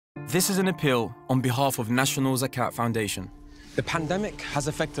This is an appeal on behalf of National Zakat Foundation. The pandemic has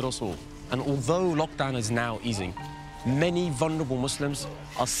affected us all, and although lockdown is now easing, many vulnerable Muslims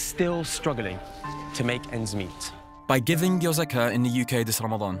are still struggling to make ends meet. By giving your zakat in the UK this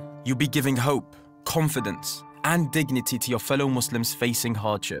Ramadan, you'll be giving hope, confidence, and dignity to your fellow Muslims facing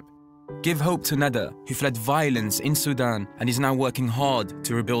hardship. Give hope to Nada, who fled violence in Sudan and is now working hard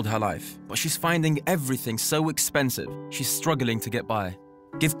to rebuild her life. But she's finding everything so expensive, she's struggling to get by.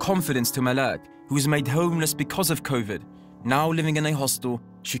 Give confidence to Malak, who is made homeless because of COVID. Now living in a hostel,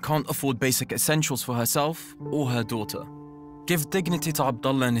 she can't afford basic essentials for herself or her daughter. Give dignity to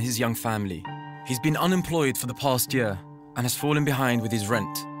Abdullah and his young family. He's been unemployed for the past year and has fallen behind with his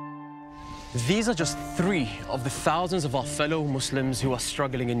rent. These are just 3 of the thousands of our fellow Muslims who are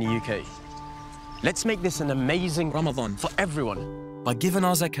struggling in the UK. Let's make this an amazing Ramadan for everyone. By giving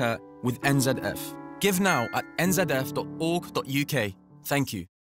our zakat with NZF. Give now at nzf.org.uk. Thank you.